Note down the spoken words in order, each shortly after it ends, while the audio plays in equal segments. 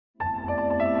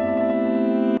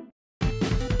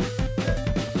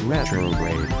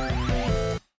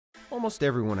RetroGrade. Almost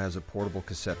everyone has a portable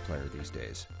cassette player these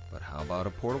days, but how about a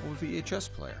portable VHS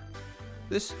player?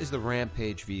 This is the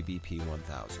Rampage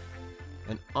VBP1000,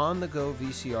 an on-the-go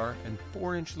VCR and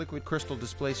 4-inch liquid crystal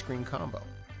display screen combo.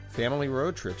 Family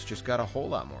road trips just got a whole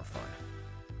lot more fun.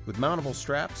 With mountable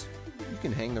straps, you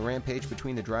can hang the Rampage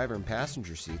between the driver and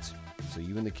passenger seats, so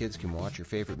you and the kids can watch your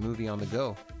favorite movie on the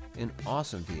go in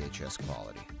awesome VHS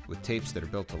quality, with tapes that are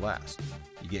built to last.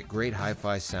 You get great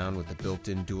hi-fi sound with the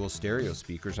built-in dual stereo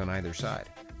speakers on either side.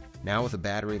 Now with a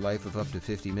battery life of up to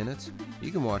 50 minutes,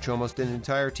 you can watch almost an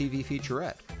entire TV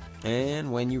featurette.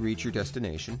 And when you reach your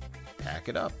destination, pack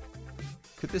it up.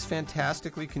 Could this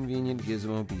fantastically convenient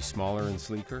gizmo be smaller and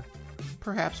sleeker?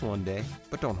 Perhaps one day,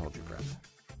 but don't hold your breath.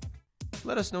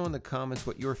 Let us know in the comments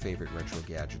what your favorite retro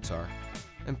gadgets are,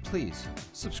 and please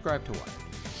subscribe to Wire.